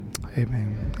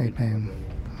Amen. Amen.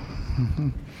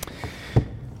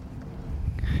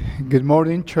 Good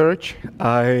morning, church.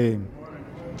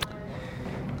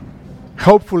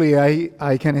 Hopefully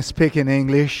I can speak in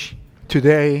English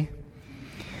today.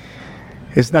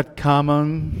 It's not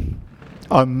common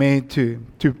on me to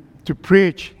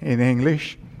preach in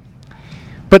English.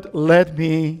 But let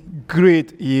me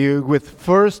greet you with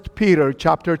 1 Peter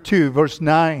chapter 2, verse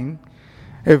 9,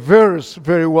 a verse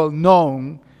very well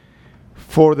known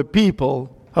for the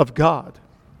people of God.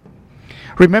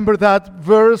 Remember that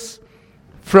verse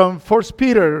from 1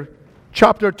 Peter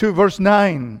chapter 2, verse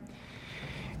 9.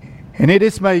 And it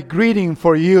is my greeting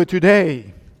for you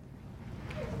today.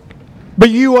 But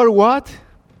you are what?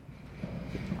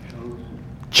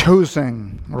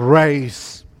 Chosen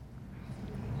race.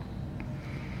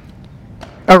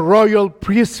 A royal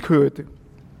priesthood.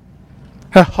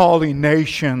 A holy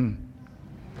nation.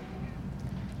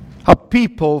 A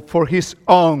people for his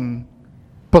own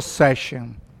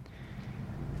possession.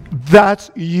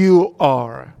 That's you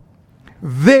are.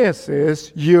 This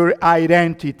is your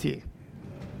identity.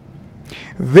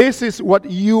 This is what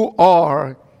you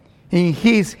are in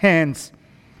his hands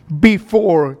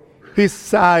before his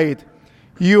sight.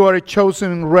 You are a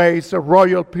chosen race, a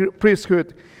royal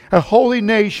priesthood, a holy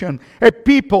nation, a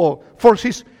people for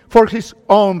his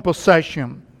own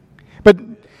possession.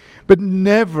 But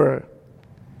never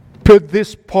put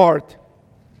this part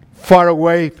far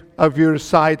away of your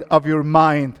sight, of your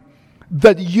mind,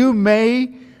 that you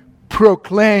may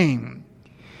proclaim.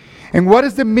 And what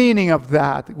is the meaning of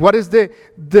that? What is the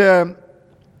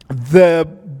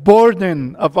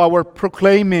burden of our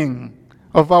proclaiming,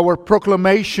 of our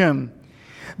proclamation?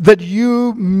 That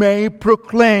you may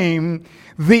proclaim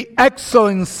the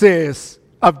excellencies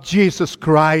of Jesus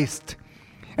Christ.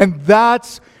 And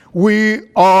that's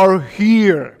we are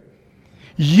here.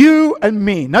 You and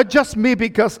me, not just me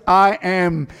because I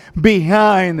am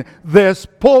behind this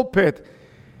pulpit,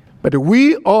 but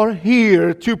we are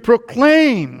here to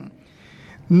proclaim,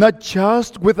 not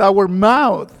just with our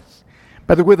mouths,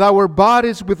 but with our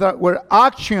bodies, with our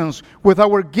actions, with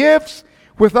our gifts,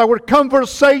 with our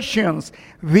conversations,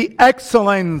 the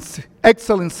excellencies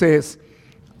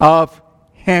of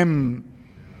Him.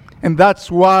 And that's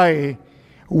why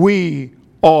we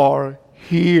are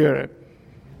here.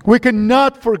 We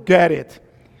cannot forget it.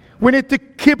 We need to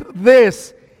keep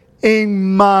this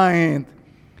in mind.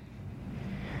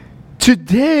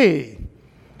 Today,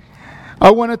 I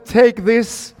want to take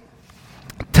this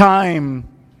time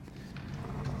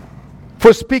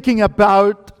for speaking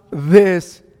about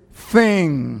this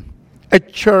thing, a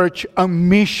church on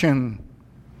mission,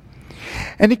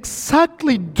 and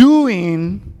exactly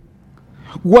doing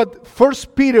what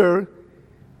 1 Peter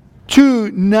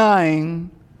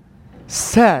 2:9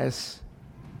 says.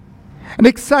 And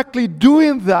exactly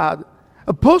doing that,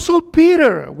 Apostle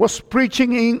Peter was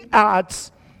preaching in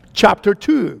Acts chapter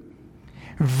 2,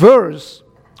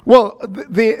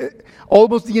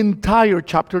 almost the entire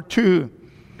chapter 2.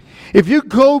 If you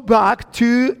go back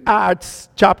to Acts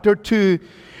chapter 2,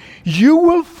 you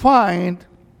will find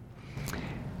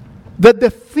that the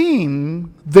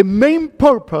theme, the main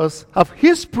purpose of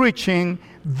his preaching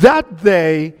that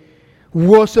day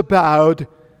was about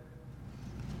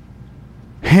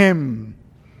Him,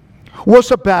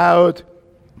 was about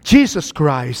Jesus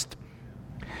Christ.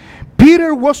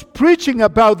 Peter was preaching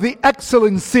about the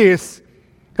excellencies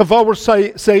of our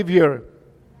Savior,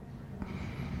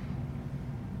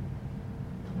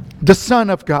 the Son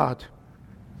of God,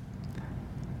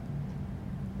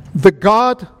 the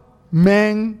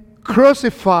God-man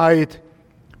crucified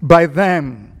by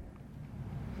them.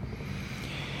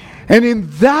 And in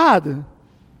that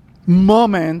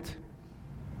moment,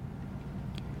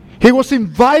 he was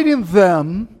inviting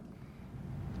them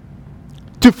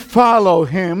to follow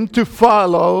him, to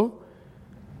follow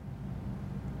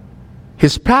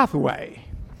his pathway.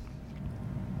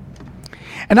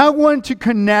 And I want to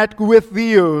connect with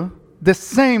you the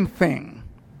same thing.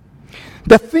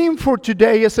 The theme for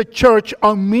today is a church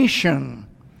on mission.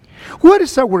 What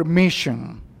is our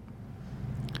mission?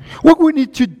 What we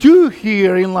need to do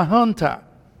here in La Junta?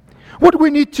 What we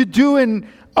need to do in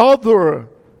other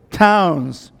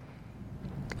towns?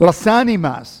 Las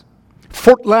Animas,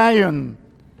 Fort Lyon,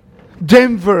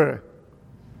 Denver,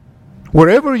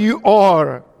 wherever you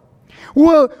are.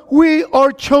 Well, we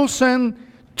are chosen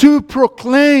to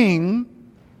proclaim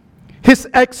His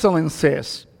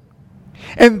excellencies.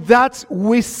 And that's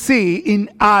we see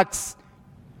in Acts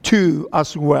 2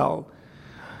 as well.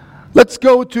 Let's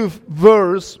go to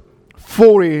verse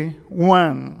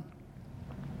 41.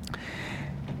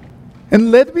 And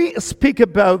let me speak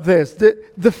about this.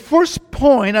 The first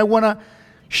point I want to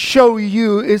show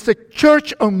you is a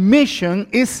church on mission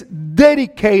is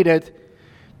dedicated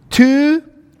to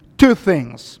two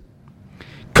things,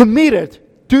 committed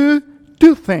to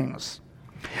two things.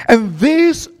 And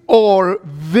these are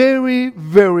very,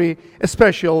 very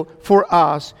special for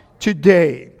us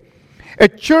today. A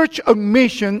church on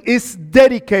mission is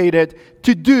dedicated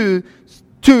to do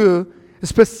two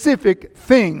specific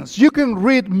things. You can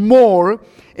read more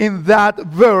in that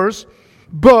verse,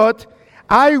 but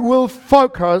I will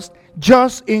focus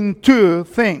just in two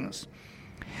things.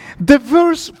 The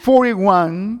verse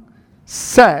 41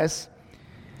 says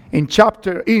in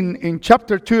chapter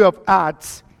 2 of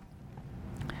Acts,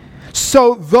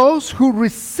 so those who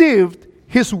received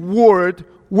his word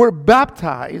were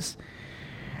baptized,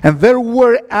 and there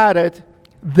were added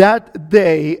that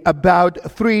day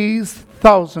about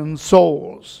 3,000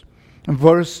 souls. In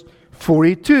verse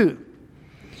 42.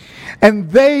 And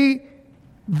they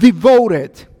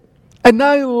devoted. And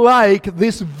I like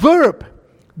this verb,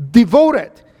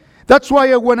 devoted. That's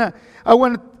why I want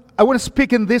to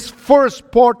speak in this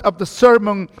first part of the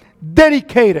sermon,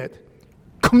 dedicated,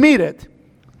 committed,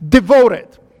 devoted.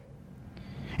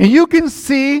 And you can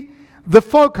see the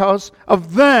focus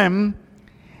of them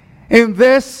in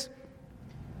this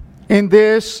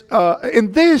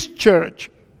church.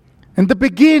 In the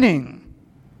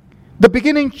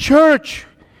beginning church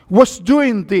was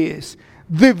doing this,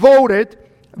 devoted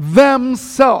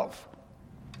themselves.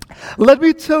 Let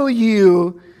me tell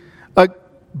you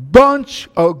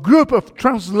a group of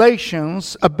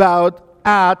translations about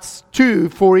Acts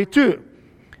 2:42,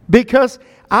 because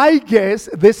I guess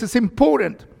this is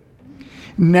important.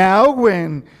 Now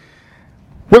when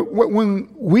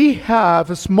we have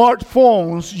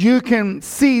smartphones, you can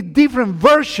see different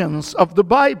versions of the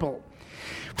Bible.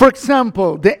 For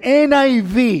example, the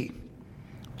NIV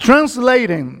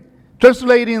translating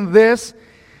this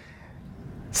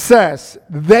says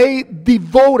they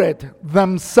devoted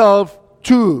themselves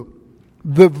to,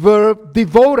 the verb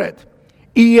devoted.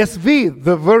 ESV,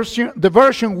 the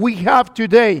version we have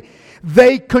today,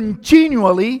 they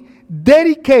continually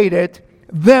dedicated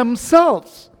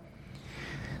themselves.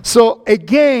 So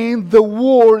again, the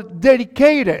word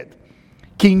dedicated.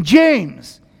 King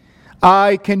James.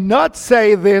 I cannot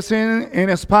say this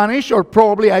in Spanish, or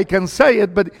probably I can say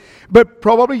it, but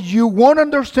probably you won't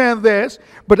understand this.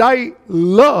 But I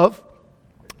love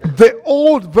the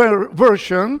old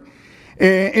version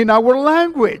in our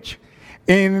language.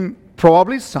 And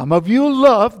probably some of you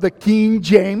love the King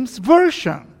James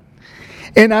Version.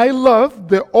 And I love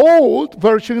the old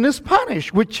version in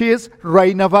Spanish, which is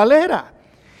Reina Valera.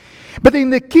 But in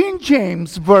the King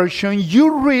James Version,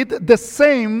 you read the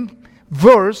same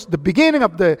verse, the beginning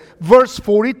of the verse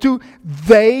 42,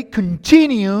 they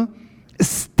continue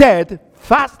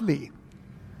steadfastly.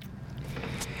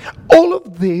 All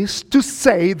of this to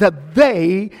say that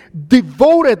they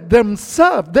devoted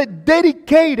themselves, they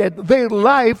dedicated their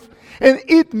life, and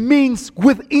it means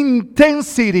with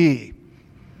intensity,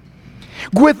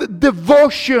 with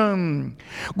devotion,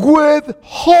 with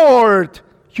heart.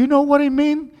 You know what I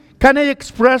mean? Can I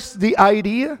express the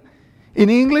idea in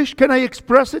English? Can I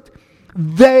express it?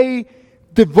 They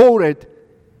devoted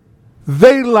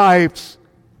their lives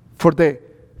for the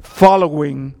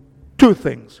following two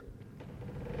things.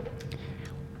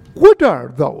 What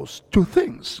are those two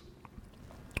things?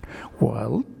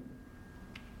 Well,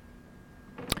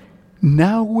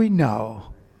 now we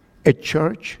know a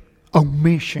church on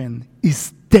mission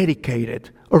is dedicated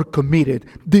or committed,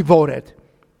 devoted.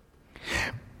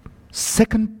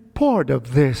 Second part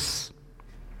of this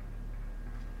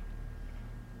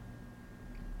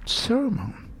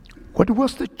sermon, what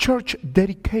was the church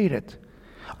dedicated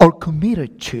or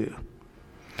committed to?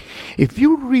 If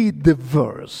you read the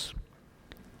verse,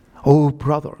 oh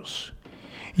brothers,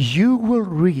 you will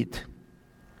read,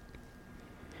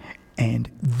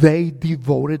 and they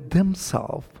devoted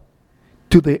themselves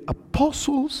to the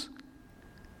apostles'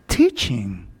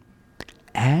 teaching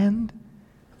and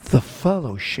the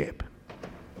fellowship.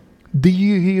 Do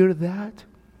you hear that?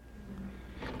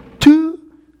 Two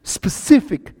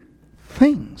specific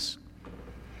things.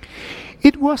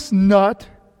 It was not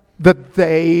that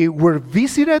they were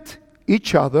visited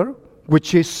each other,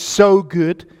 which is so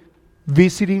good,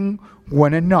 visiting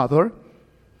one another.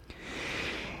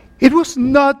 It was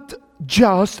not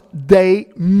just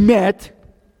they met,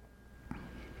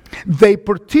 they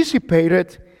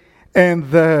participated in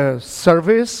the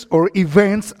service or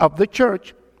events of the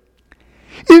church.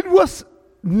 It was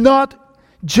not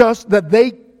just that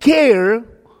they care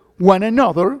one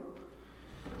another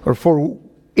or for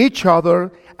each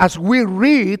other, as we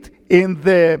read in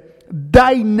the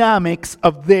dynamics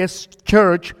of this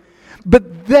church.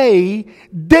 but they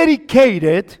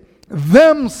dedicated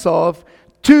themselves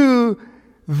to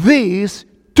these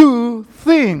two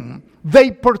things.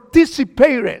 They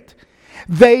participated.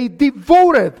 They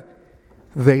devoted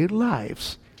their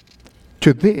lives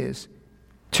to these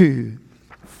two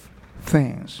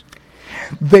things.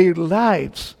 Their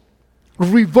lives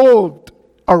revolved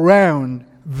around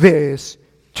these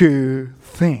two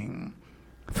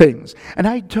things. And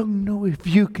I don't know if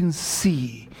you can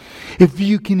see, if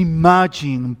you can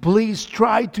imagine. Please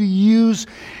try to use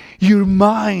your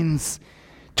minds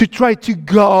to try to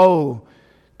go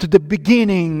to the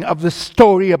beginning of the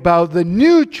story about the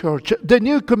new church, the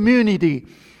new community,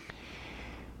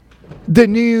 the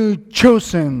new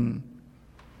chosen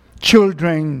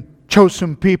children,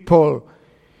 chosen people.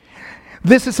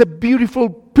 This is a beautiful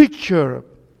picture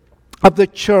of the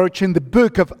church in the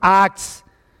book of Acts,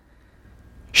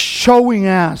 showing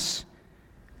us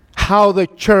how the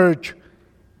church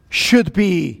should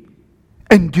be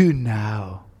and do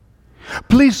now.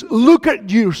 Please look at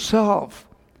yourself.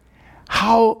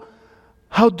 How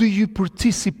do you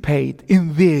participate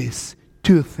in these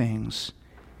two things?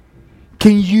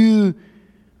 Can you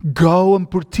go and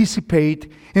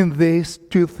participate in these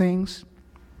two things?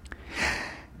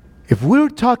 If we're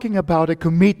talking about a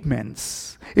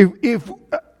commitments,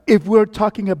 if we're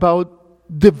talking about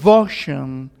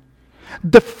devotion,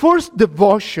 the first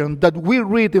devotion that we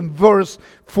read in verse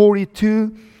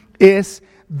 42 is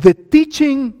the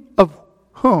teaching of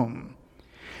whom?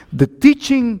 The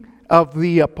teaching of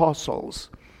the apostles.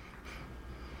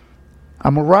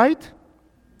 Am I right?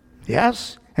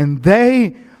 Yes. And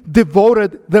they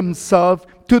devoted themselves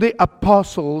to the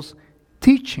apostles'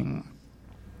 teaching.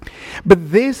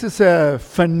 But this is a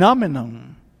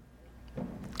phenomenon.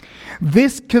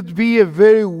 This could be a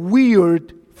very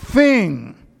weird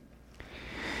thing.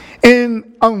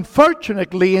 And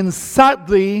unfortunately and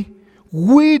sadly,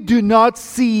 we do not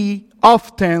see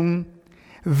often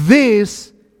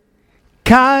this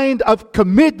kind of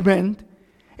commitment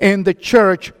in the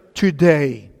church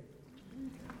today.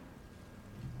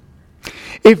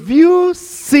 If you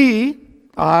see,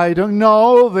 I don't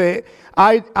know,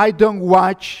 I don't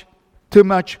watch too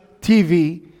much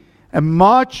TV, and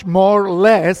much more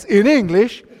less in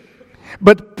English,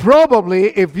 but probably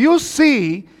if you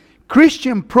see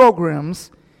Christian programs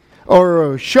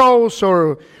or shows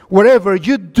or whatever,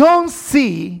 you don't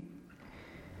see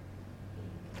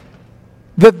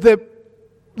that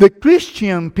the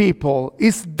Christian people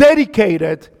is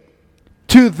dedicated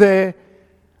to the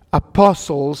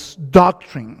apostles'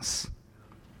 doctrines.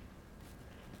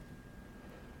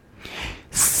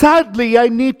 Sadly, I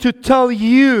need to tell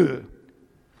you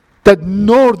that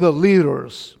nor the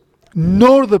leaders,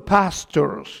 nor the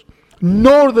pastors,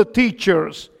 nor the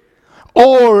teachers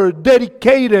are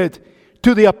dedicated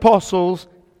to the apostles'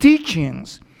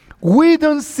 teachings. We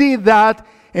don't see that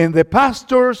in the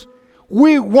pastors.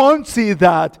 We won't see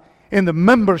that in the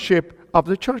membership of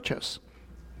the churches.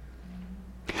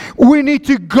 We need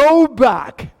to go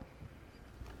back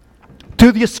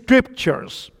to the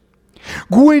scriptures.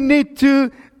 We need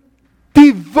to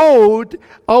devote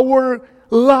our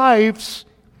lives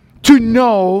to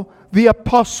know the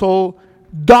apostle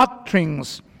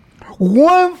doctrines.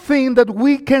 One thing that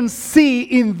we can see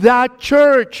in that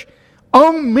church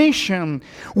on mission,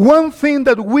 one thing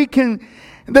that we can,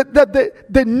 that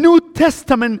the New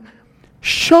Testament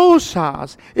shows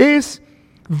us is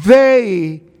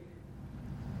they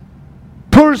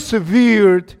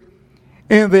persevered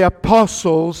in the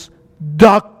apostles'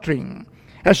 doctrine.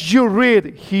 As you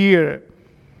read here,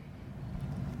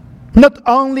 not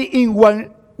only in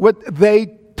what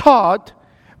they taught,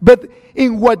 but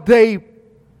in what they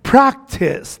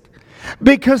practiced.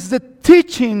 Because the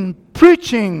teaching,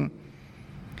 preaching,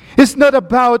 is not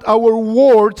about our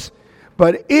words,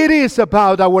 but it is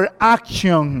about our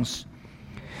actions.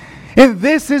 And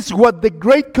this is what the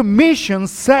Great Commission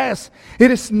says.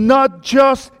 It is not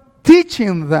just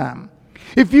teaching them.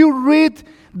 If you read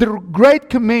the Great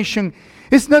Commission,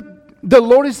 it's not, the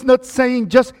Lord is not saying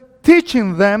just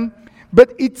teaching them,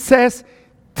 but it says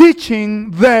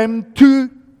teaching them to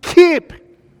keep.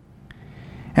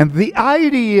 And the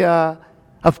idea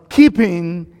of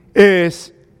keeping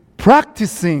is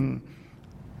practicing,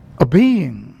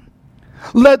 obeying.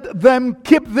 Let them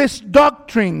keep these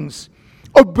doctrines,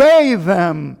 obey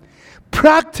them,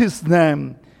 practice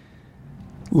them,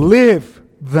 live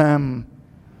them.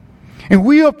 And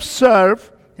we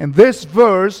observe in this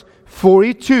verse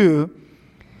 42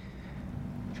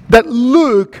 that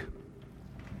Luke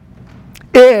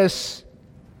is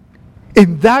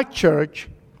in that church.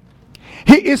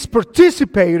 He is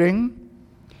participating.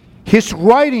 He's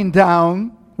writing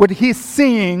down what he's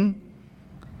seeing.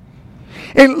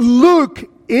 And Luke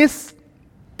is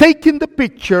taking the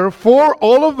picture for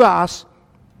all of us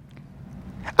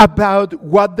about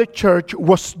what the church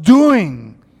was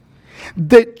doing.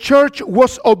 The church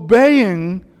was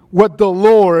obeying what the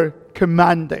Lord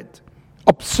commanded,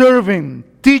 observing,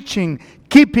 teaching,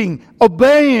 keeping,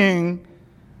 obeying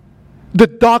the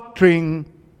doctrine,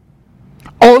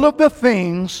 all of the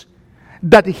things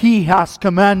that He has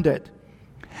commanded.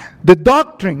 The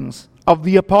doctrines of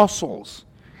the apostles,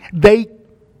 they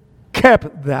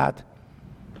kept that.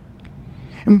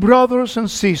 And brothers and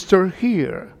sisters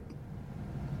here,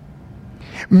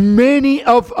 many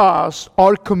of us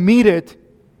are committed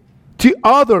to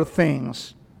other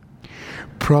things.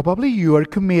 Probably you are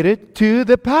committed to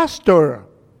the pastor,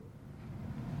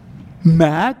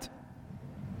 Matt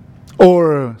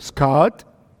or Scott,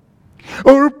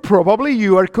 or probably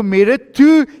you are committed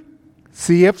to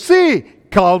CFC,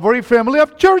 Calvary Family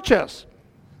of Churches,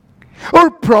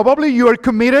 or probably you are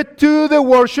committed to the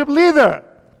worship leader.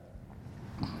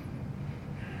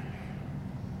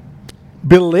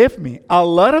 Believe me, a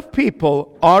lot of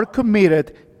people are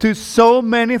committed to so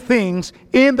many things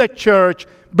in the church,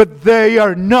 but they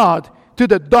are not to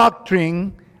the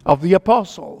doctrine of the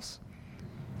apostles.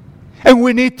 And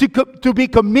we need to be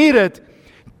committed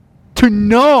to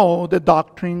know the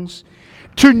doctrines,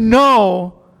 to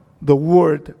know the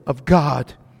Word of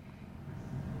God.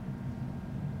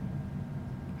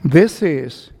 This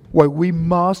is why we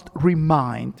must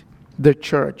remind the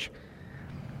church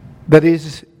that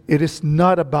it is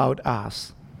not about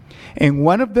us. And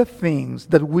one of the things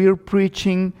that we're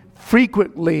preaching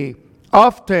frequently,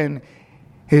 often,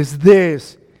 is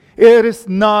this. It is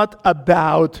not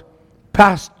about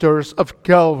pastors of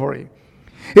Calvary.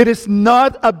 It is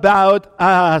not about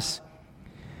us.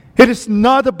 It is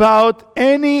not about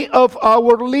any of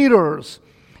our leaders.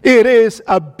 It is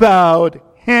about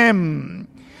Him.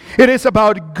 It is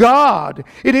about God.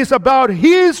 It is about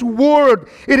His Word.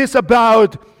 It is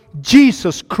about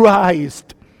Jesus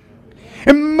Christ.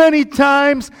 And many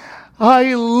times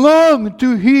I long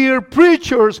to hear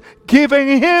preachers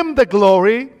giving Him the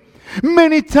glory.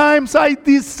 Many times I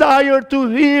desire to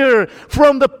hear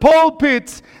from the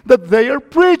pulpits that they are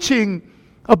preaching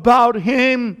about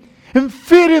Him and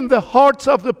feeding the hearts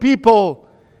of the people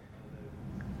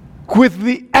with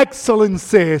the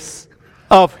excellencies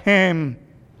of Him.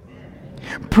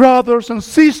 Brothers and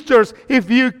sisters, if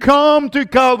you come to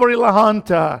Calvary La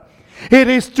Junta, it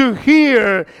is to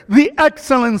hear the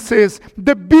excellencies,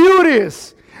 the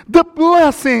beauties, the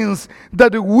blessings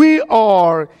that we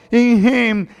are in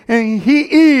Him and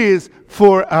He is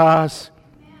for us.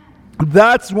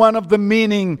 That's one of the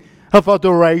meaning of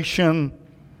adoration.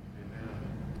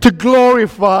 To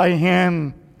glorify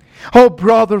Him. Oh,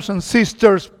 brothers and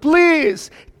sisters, please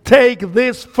take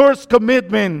this first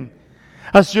commitment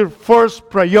as your first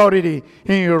priority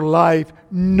in your life.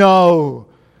 Know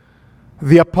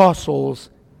the apostles'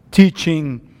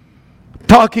 teaching,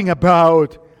 talking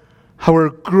about our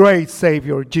great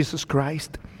Savior, Jesus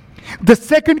Christ. The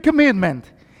second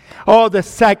commitment.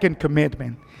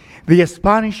 The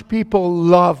Spanish people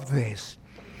love this.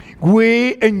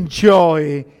 We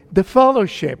enjoy the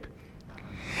fellowship.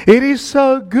 It is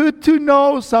so good to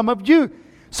know some of you,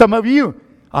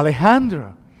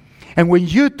 Alejandro. And when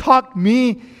you talk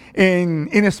me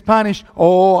in Spanish,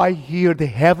 I hear the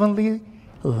heavenly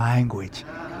language.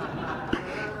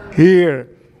 Here.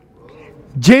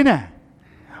 Jenna.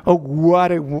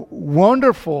 What a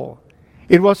wonderful.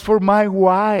 It was for my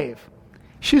wife.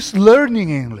 She's learning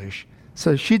English,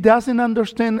 so she doesn't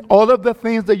understand all of the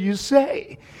things that you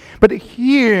say. But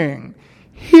hearing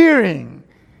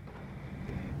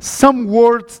some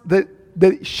words that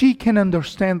she can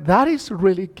understand, that is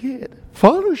really good.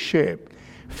 Fellowship.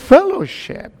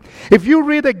 If you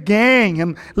read again,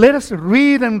 and let us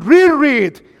read and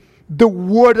reread the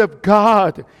Word of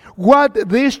God, what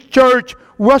this church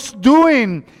was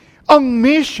doing on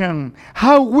mission,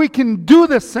 how we can do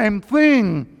the same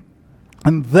thing.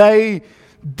 And they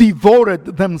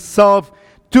devoted themselves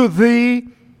to the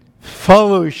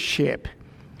fellowship.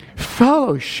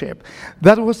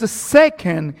 That was the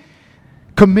second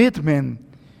commitment.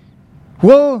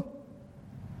 Well,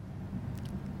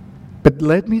 but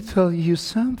let me tell you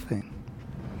something.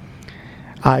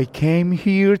 I came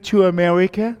here to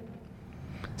America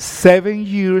 7.5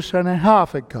 years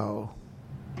ago.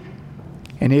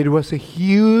 And it was a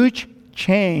huge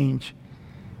change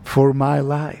for my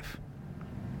life.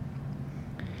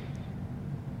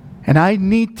 And I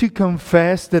need to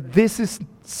confess that this is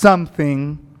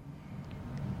something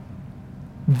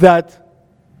that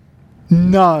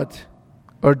not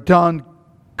or don't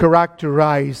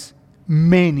characterize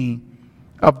many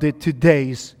of the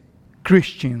today's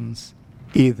Christians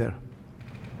either.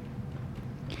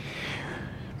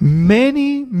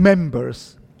 Many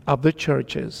members of the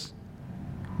churches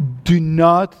do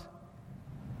not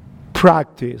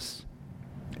practice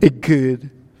a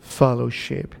good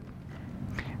fellowship.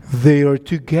 They are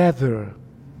together,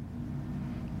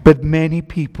 but many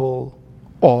people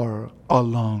are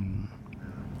alone.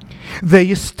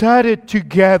 They started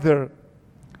together,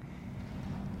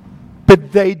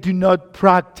 but they do not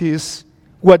practice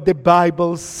what the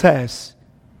Bible says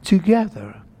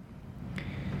together.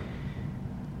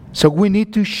 So we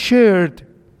need to share.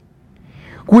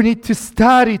 We need to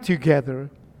study together.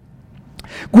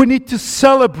 We need to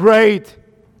celebrate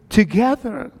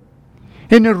together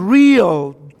in a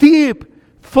real, deep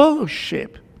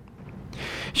fellowship.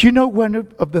 You know, one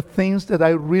of the things that I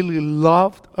really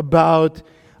loved about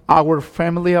our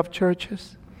family of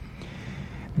churches?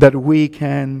 That we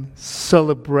can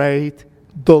celebrate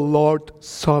the Lord's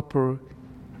Supper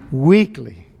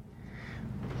weekly.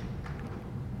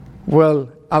 Well,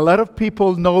 a lot of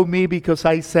people know me because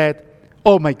I said,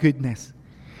 oh my goodness.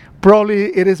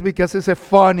 Probably it is because it's a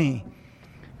funny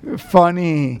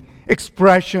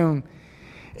expression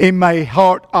in my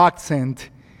hard accent.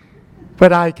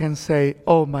 But I can say,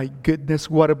 oh my goodness,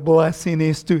 what a blessing it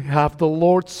is to have the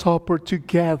Lord's Supper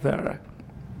together.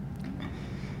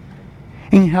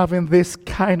 And having this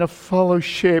kind of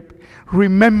fellowship,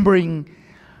 remembering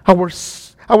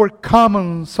our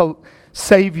common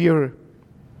Savior,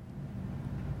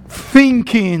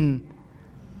 thinking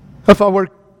of our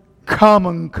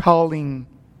common calling.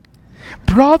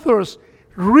 Brothers,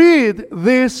 read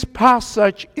this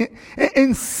passage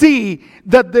and see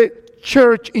that the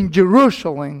church in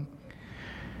Jerusalem,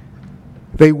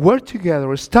 they were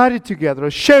together, studied together,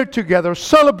 shared together,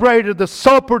 celebrated the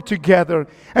supper together,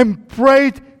 and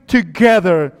prayed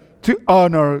together to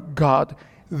honor God.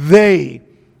 They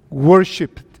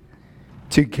worshiped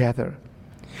together.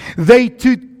 They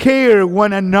took care of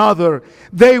one another.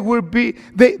 They were be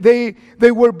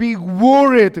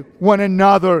worried one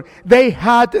another. They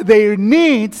had their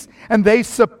needs and they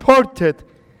supported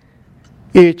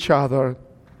each other.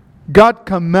 God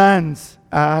commands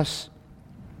us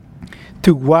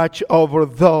to watch over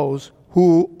those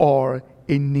who are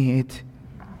in need.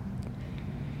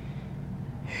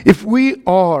 If we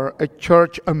are a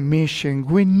church on mission,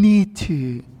 we need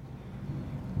to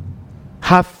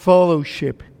have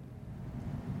fellowship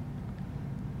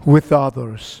with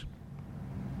others,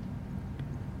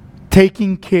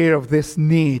 taking care of these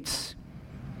needs,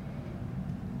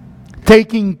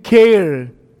 taking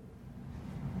care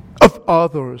of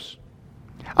others.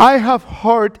 I have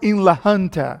heard in La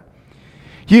Junta,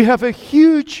 you have a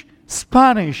huge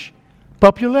Spanish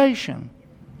population.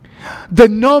 The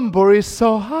number is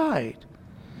so high.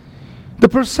 The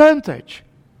percentage,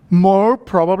 more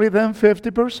probably than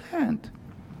 50%.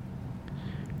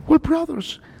 Well,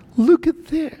 brothers, look at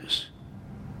this.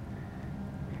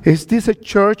 Is this a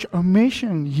church on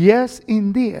mission? Yes,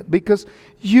 indeed. Because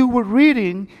you were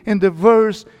reading in the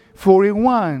verse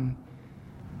 41.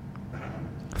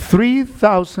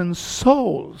 3,000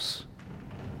 souls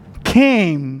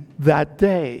came that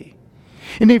day.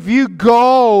 And if you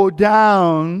go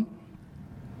down,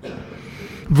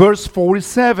 verse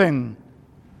 47,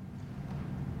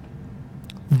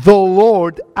 the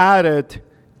Lord added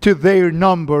to their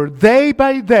number, day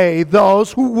by day,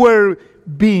 those who were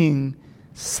being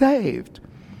saved.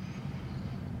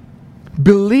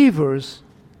 Believers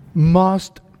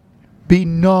must be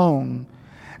known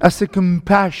as a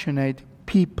compassionate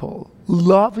people,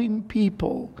 loving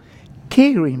people,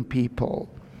 caring people.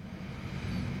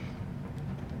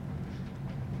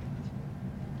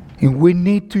 And we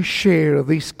need to share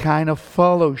this kind of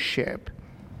fellowship.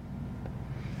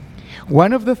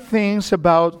 One of the things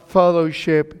about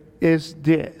fellowship is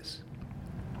this.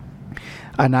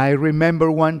 And I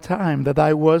remember one time that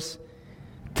I was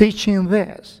teaching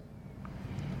this.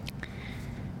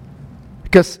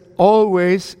 Because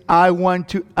always I want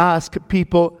to ask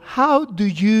people, how do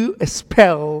you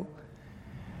spell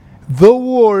the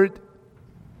word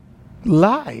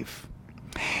life?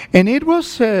 And it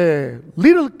was a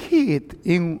little kid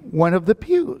in one of the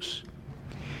pews.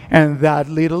 And that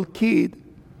little kid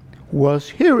was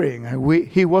hearing, and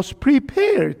he was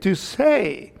prepared to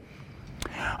say,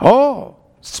 oh,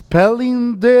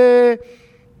 spelling the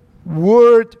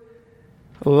word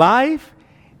life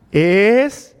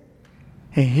is,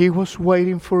 and he was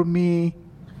waiting for me,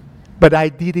 but I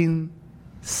didn't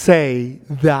say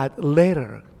that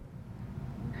letter.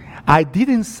 I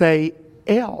didn't say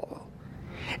L.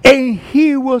 And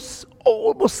he was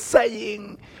almost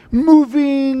saying,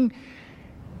 moving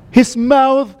his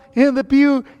mouth in the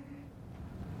pew,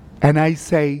 And I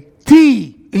say,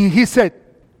 tea. And he said,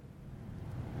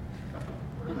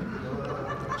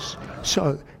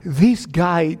 so this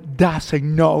guy doesn't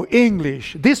know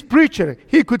English. This preacher,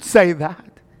 he could say that.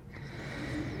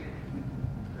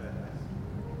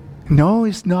 No,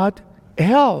 it's not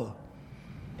L.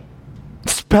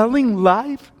 Spelling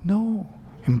life? No.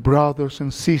 And brothers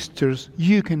and sisters,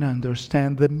 you can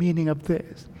understand the meaning of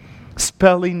this.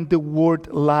 Spelling the word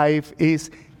life is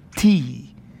T-I-M-E.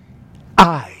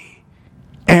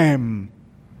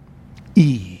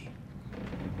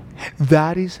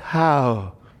 That is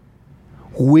how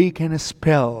we can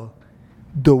spell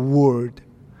the word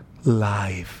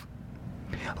life.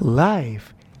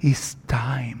 Life is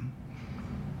time.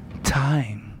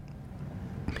 Time.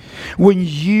 When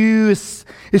you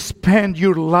spend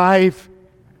your life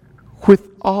with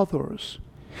others,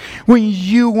 when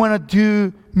you want to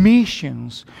do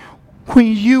missions, when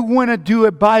you want to do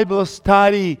a Bible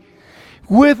study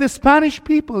with the Spanish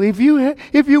people, if you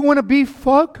want to be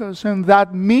focused on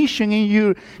that mission in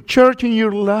your church, in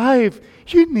your life,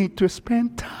 you need to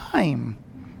spend time.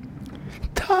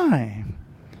 Time.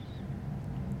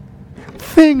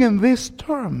 Think in these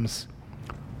terms.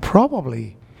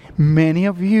 Probably many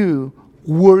of you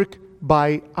work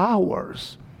by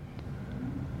hours.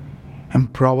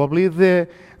 And probably the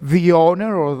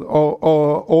owner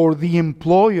or the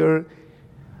employer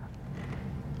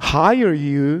hire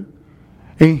you,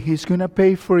 and he's going to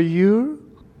pay for your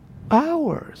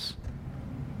hours.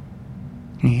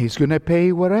 And he's going to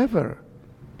pay whatever.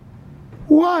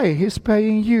 Why? He's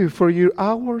paying you for your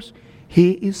hours.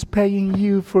 He is paying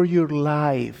you for your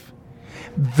life.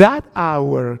 That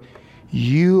hour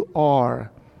you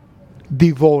are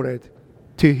devoted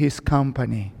to his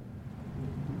company.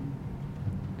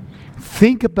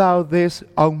 Think about this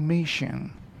on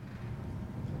mission.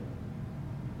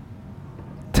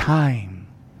 Time.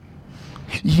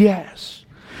 Yes.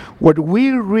 What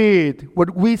we read,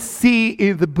 what we see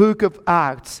in the book of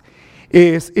Acts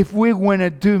is if we want to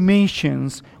do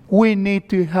missions, we need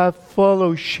to have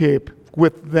fellowship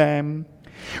with them.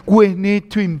 We need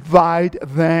to invite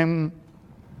them.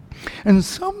 And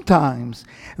sometimes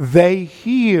they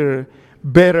hear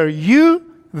better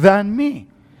you than me.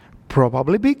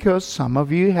 Probably because some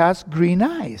of you has green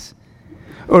eyes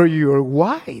or you're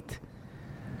white.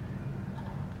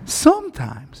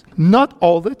 Sometimes, not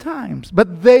all the times,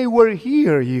 but they will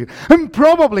hear you. And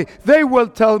probably they will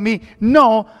tell me,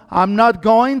 no, I'm not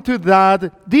going to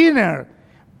that dinner.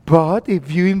 But if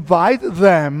you invite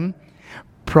them,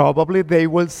 probably they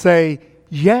will say,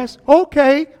 yes,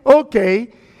 okay.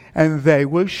 And they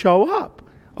will show up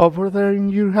over there in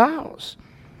your house.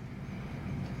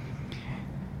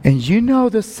 And you know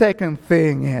the second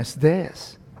thing is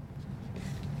this.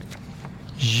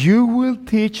 You will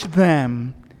teach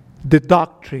them the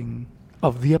doctrine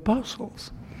of the apostles.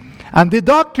 And the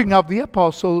doctrine of the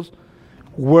apostles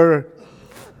were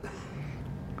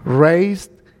raised,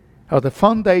 or the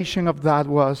foundation of that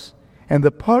was in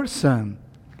the person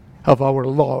of our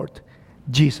Lord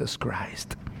Jesus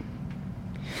Christ.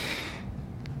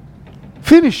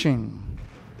 Finishing,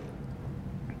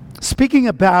 speaking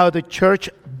about a church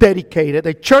dedicated,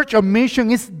 a church of mission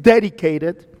is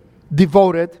dedicated,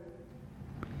 devoted,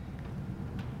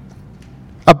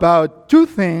 about two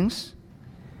things: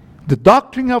 the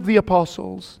doctrine of the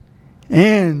apostles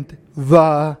and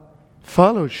the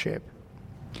fellowship.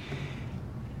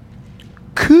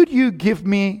 Could you give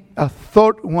me a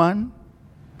third one?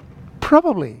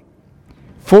 Probably.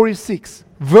 46,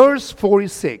 verse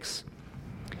 46.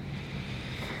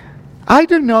 I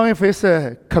don't know if it's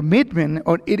a commitment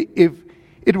or if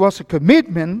it was a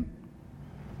commitment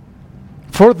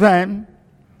for them,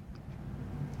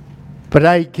 but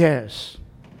I guess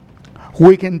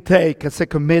we can take as a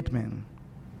commitment.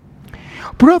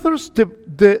 Brothers,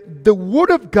 the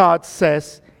Word of God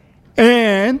says,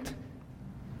 and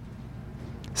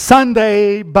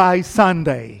Sunday by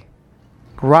Sunday,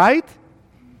 right?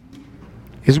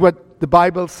 Is what the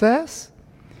Bible says.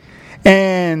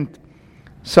 And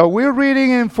so we're reading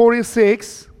in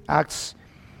 46, Acts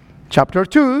chapter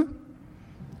 2,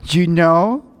 you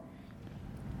know,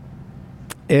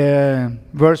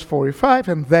 verse 45,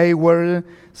 and they were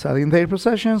selling their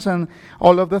possessions and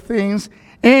all of the things,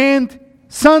 and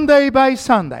Sunday by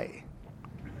Sunday.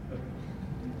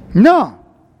 No,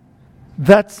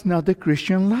 that's not the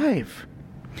Christian life.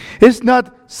 It's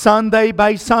not Sunday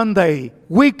by Sunday,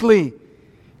 weekly,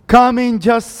 coming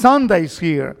just Sundays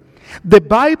here. The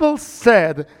Bible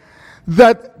said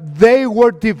that they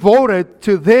were devoted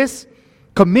to these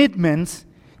commitments,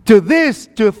 to these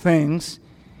two things,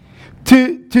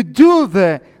 to do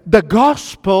the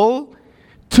gospel,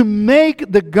 to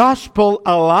make the gospel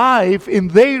alive in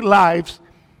their lives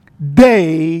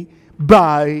day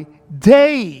by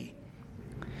day.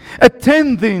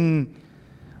 Attending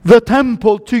the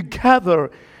temple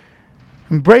together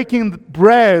and breaking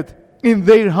bread in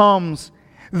their homes,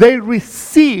 they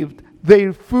received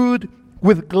their food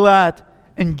with glad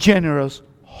and generous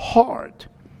heart.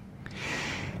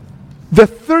 The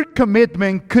third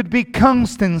commitment could be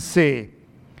constancy,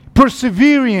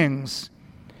 perseverance,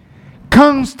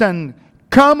 constant,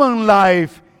 common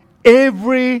life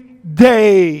every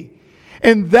day.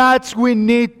 And that's we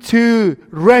need to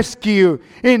rescue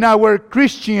in our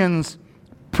Christians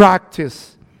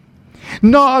practice.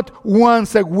 Not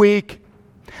once a week,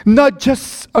 not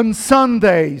just on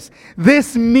Sundays.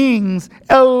 This means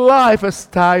a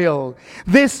lifestyle.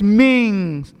 This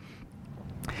means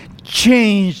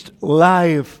changed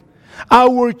life.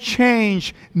 Our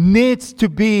change needs to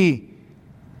be,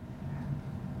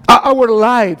 our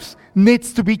lives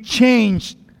needs to be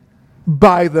changed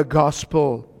by the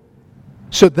gospel.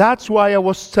 So that's why I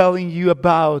was telling you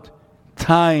about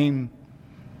time.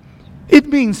 It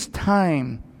means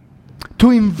time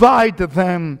to invite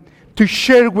them, to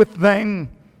share with them,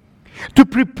 to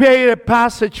prepare a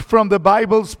passage from the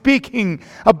Bible speaking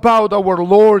about our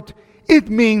Lord. It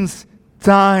means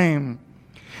time.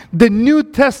 The New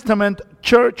Testament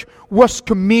church was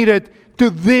committed to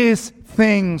these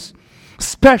things,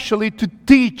 especially to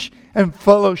teach and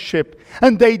fellowship.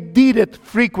 And they did it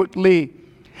frequently.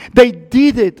 They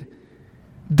did it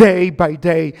day by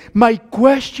day. My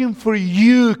question for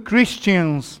you,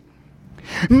 Christians,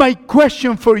 my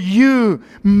question for you,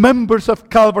 members of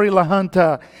Calvary La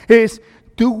Junta, is,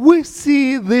 do we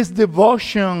see this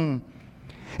devotion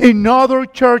in other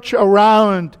church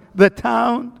around the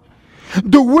town?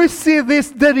 Do we see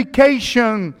this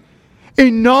dedication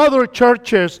in other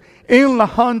churches in La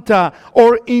Junta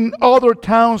or in other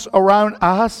towns around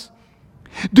us?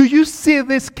 Do you see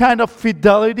this kind of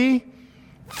fidelity,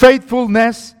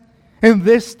 faithfulness in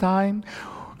this time?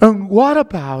 And what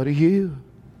about you?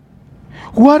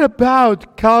 What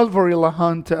about Calvary La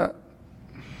Junta?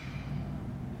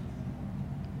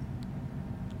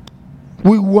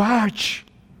 We watch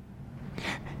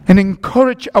and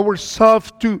encourage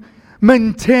ourselves to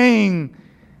maintain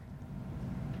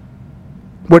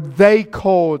what they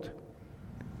called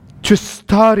to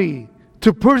study,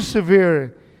 to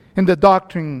persevere in the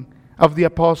doctrine of the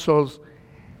apostles,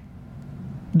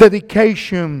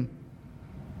 dedication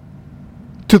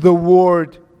to the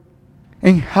word,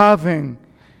 and having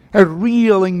a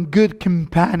real and good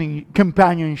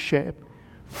companionship,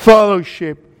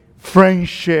 fellowship,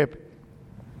 friendship.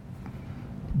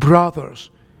 Brothers,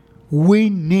 we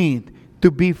need to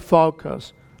be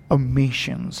focused on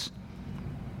missions.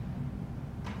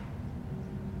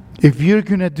 If you're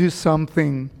going to do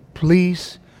something,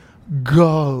 please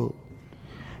go.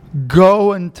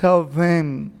 Go and tell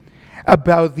them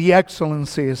about the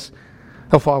excellencies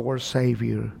of our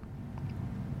Savior.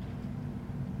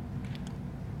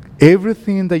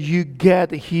 Everything that you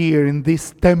get here in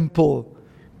this temple,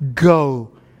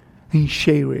 go and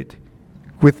share it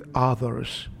with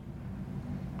others.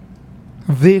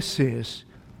 This is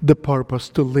the purpose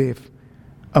to live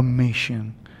a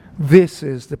mission. This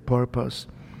is the purpose.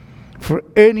 For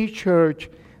any church,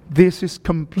 this is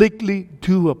completely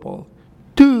doable.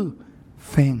 Two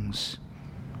things.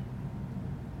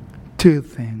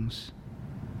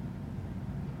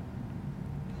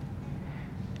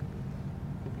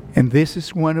 And this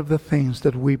is one of the things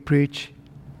that we preach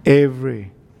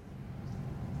every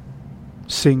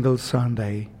single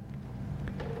Sunday.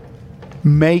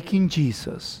 Making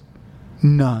Jesus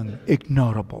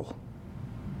non-ignorable.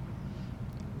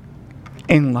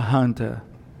 In La Junta,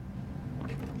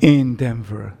 in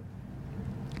Denver,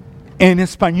 en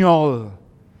español.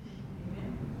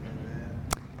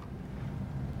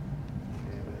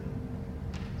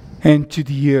 And to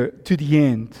the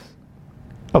end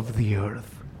of the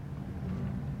earth.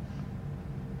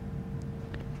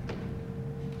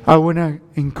 I want to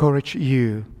encourage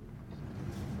you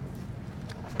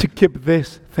to keep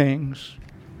these things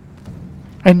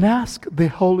and ask the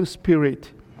Holy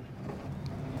Spirit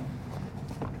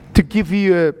to give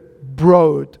you a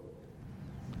broad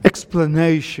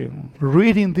explanation,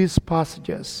 reading these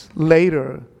passages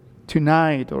later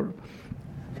tonight,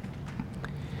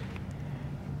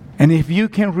 and if you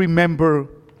can remember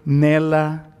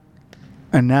Nella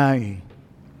and I,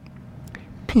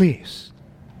 please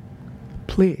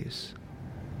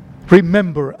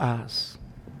remember us.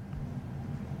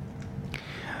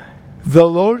 The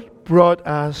Lord brought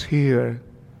us here.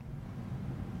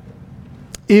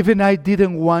 Even I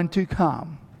didn't want to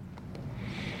come.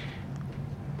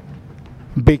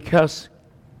 because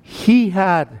He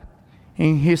had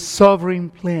in His sovereign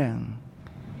plan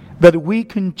that we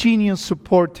continue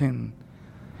supporting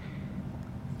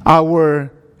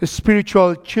our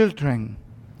spiritual children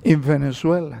in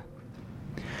Venezuela.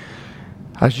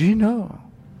 As you know,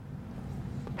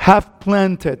 have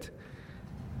planted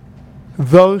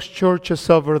those churches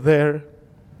over there.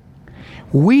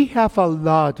 We have a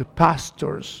lot of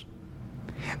pastors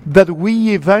that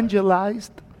we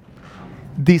evangelized,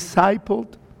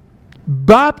 discipled,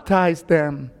 baptized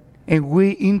them, and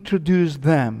we introduced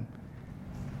them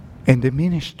in the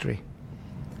ministry.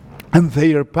 And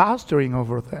they are pastoring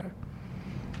over there.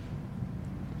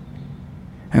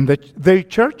 And their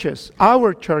churches,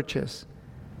 our churches,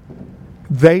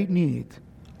 they need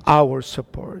our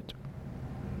support.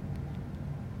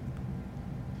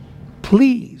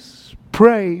 Please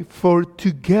pray for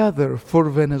Together for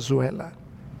Venezuela.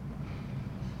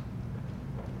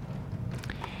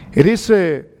 It is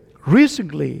a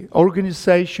recently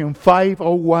organization,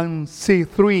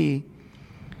 501c3,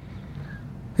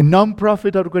 a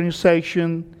non-profit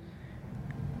organization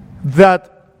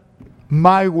that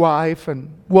my wife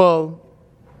and, well,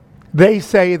 they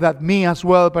say that me as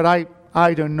well, but I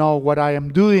don't know what I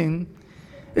am doing,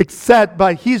 except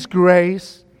by His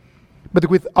grace, but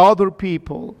with other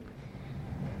people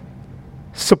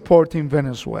supporting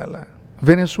Venezuela.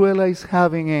 Venezuela is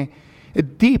having a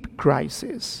deep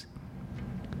crisis.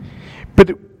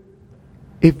 But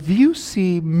if you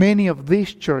see many of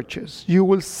these churches, you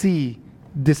will see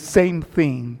the same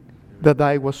thing that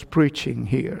I was preaching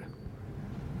here.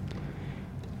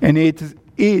 And it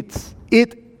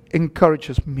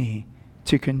encourages me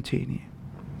to continue.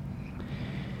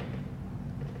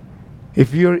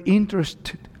 If you're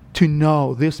interested to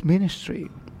know this ministry,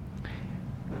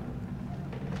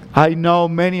 I know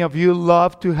many of you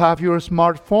love to have your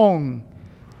smartphone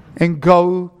and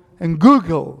go and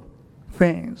Google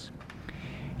things.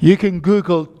 You can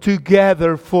Google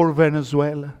Together for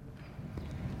Venezuela,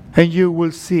 and you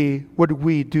will see what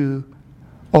we do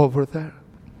over there.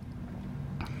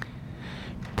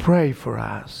 Pray for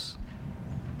us.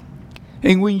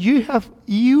 And when you have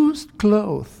used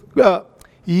clothing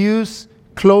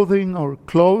or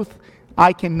cloth,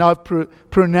 I cannot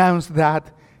pronounce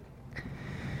that.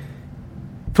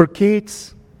 For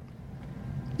kids,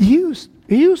 used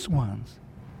ones,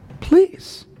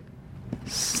 please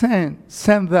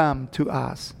send them to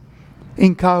us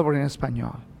in Calvary en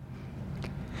Español.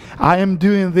 I am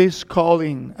doing this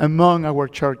calling among our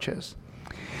churches.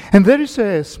 And there is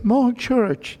a small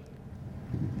church,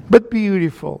 but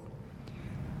beautiful,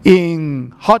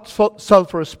 in Hot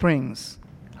Sulphur Springs,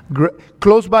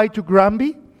 close by to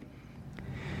Granby,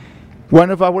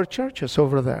 one of our churches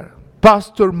over there.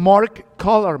 Pastor Mark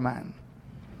Collerman.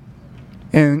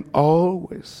 And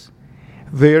always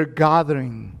they're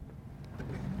gathering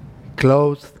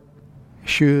clothes,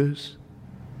 shoes,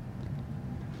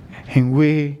 and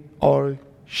we are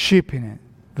shipping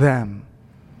them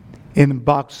in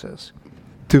boxes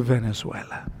to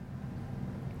Venezuela.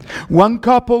 One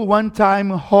couple one time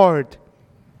heard,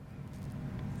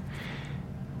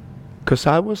 because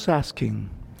I was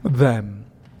asking them,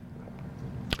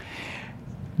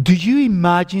 do you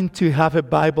imagine to have a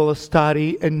Bible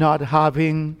study and not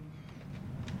having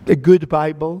a good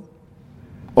Bible?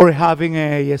 Or having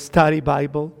a study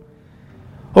Bible?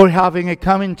 Or having a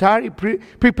commentary,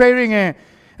 preparing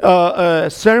a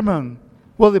sermon?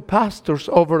 Well, the pastors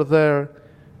over there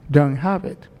don't have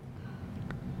it.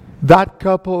 That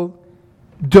couple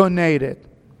donated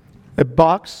a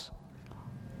box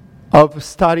of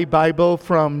study Bible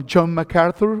from John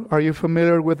MacArthur. Are you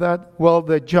familiar with that? Well,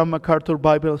 the John MacArthur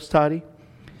Bible study.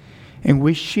 And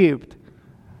we shipped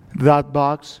that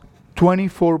box,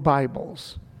 24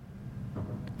 Bibles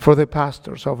for the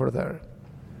pastors over there.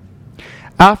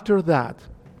 After that,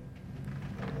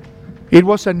 it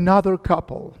was another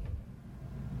couple.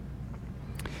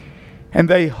 And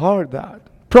they heard that.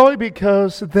 Probably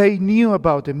because they knew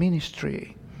about the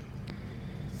ministry.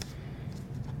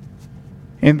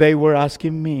 And they were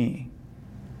asking me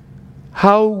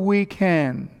how we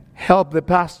can help the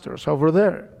pastors over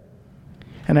there.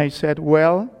 And I said,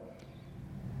 well,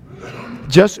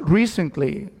 just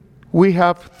recently we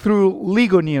have, through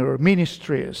Ligonier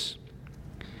Ministries,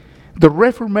 the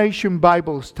Reformation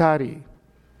Bible study.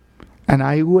 And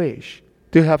I wish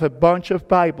to have a bunch of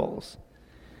Bibles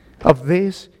of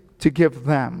this to give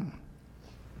them.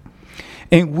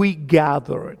 And we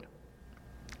gathered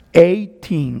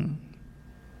 18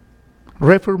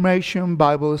 Reformation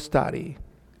Bible study,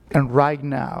 and right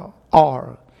now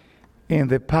are in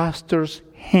the pastor's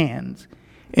hands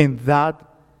in that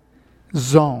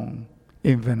zone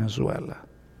in Venezuela.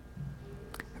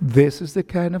 This is the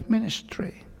kind of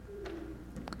ministry.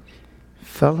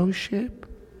 Fellowship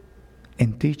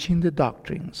and teaching the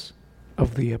doctrines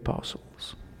of the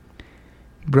apostles.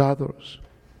 Brothers,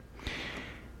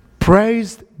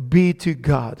 praised be to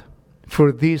God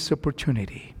for this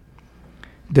opportunity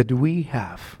that we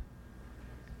have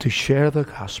to share the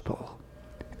gospel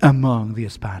among the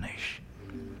Spanish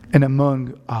and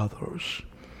among others.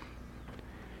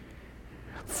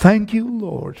 Thank you,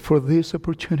 Lord, for this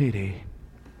opportunity.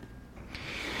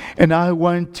 And I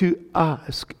want to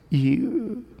ask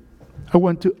you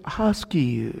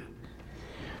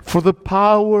for the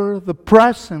power, the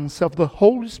presence of the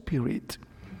Holy Spirit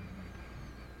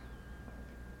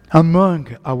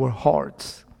among our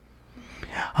hearts,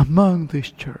 among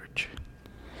this church.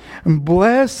 And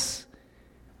bless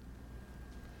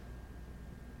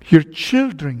your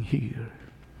children here,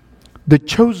 the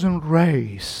chosen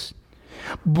race.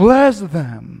 Bless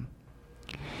them.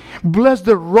 Bless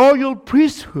the royal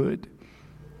priesthood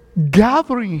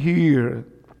gathering here,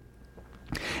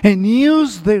 and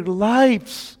use their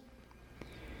lives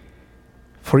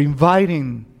for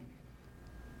inviting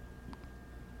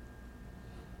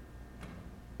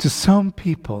to some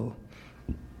people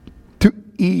to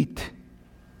eat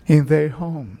in their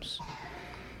homes,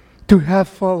 to have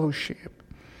fellowship,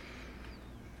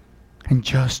 and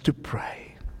just to pray.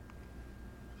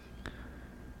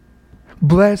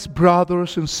 Bless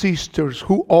brothers and sisters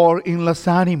who are in Las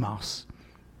Animas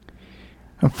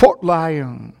and Fort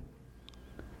Lyon,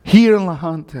 here in La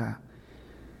Junta.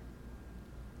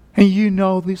 And you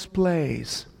know this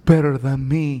place better than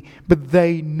me, but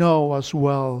they know as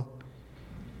well.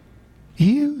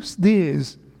 Use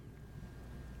this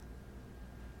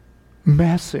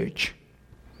message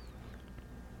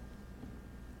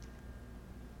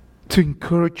to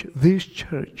encourage this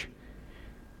church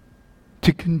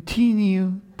to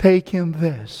continue taking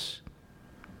this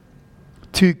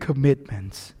two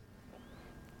commitments.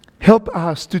 Help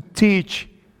us to teach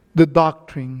the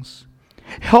doctrines.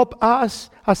 Help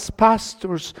us as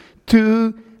pastors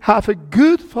to have a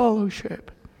good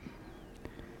fellowship.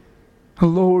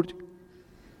 Lord,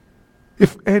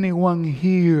 if anyone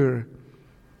here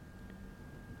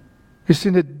is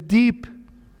in a deep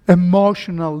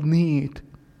emotional need,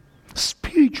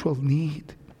 spiritual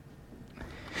need,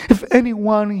 if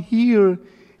anyone here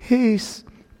is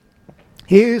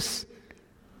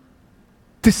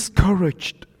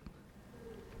discouraged,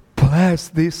 bless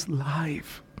this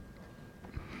life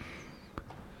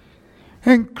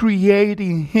and create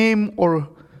in him or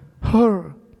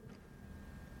her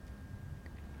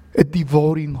a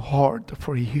devoting heart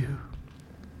for you.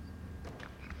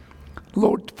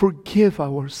 Lord, forgive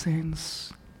our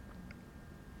sins.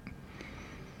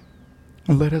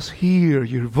 And let us hear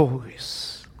your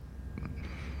voice.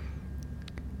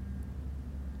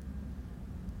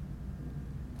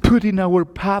 Put in our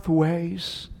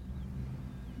pathways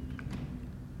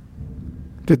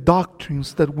the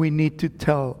doctrines that we need to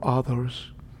tell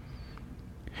others.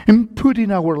 And put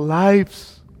in our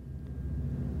lives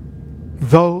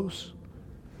those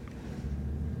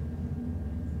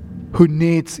who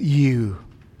needs you,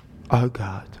 oh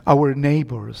God, our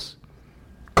neighbors,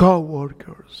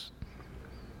 co-workers,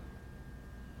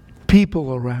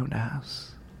 people around us.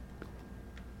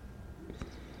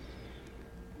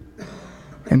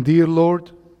 And dear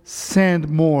Lord, send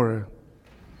more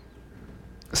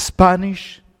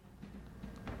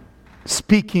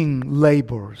Spanish-speaking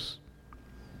laborers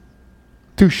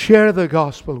to share the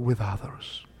gospel with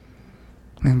others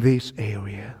in this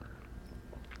area.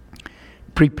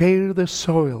 Prepare the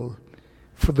soil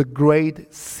for the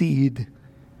great seed,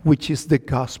 which is the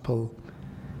gospel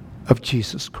of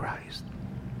Jesus Christ.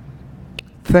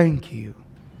 Thank you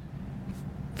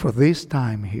for this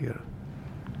time here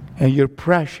and your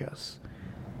precious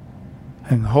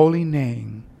and holy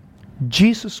name,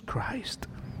 Jesus Christ.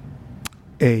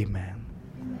 Amen.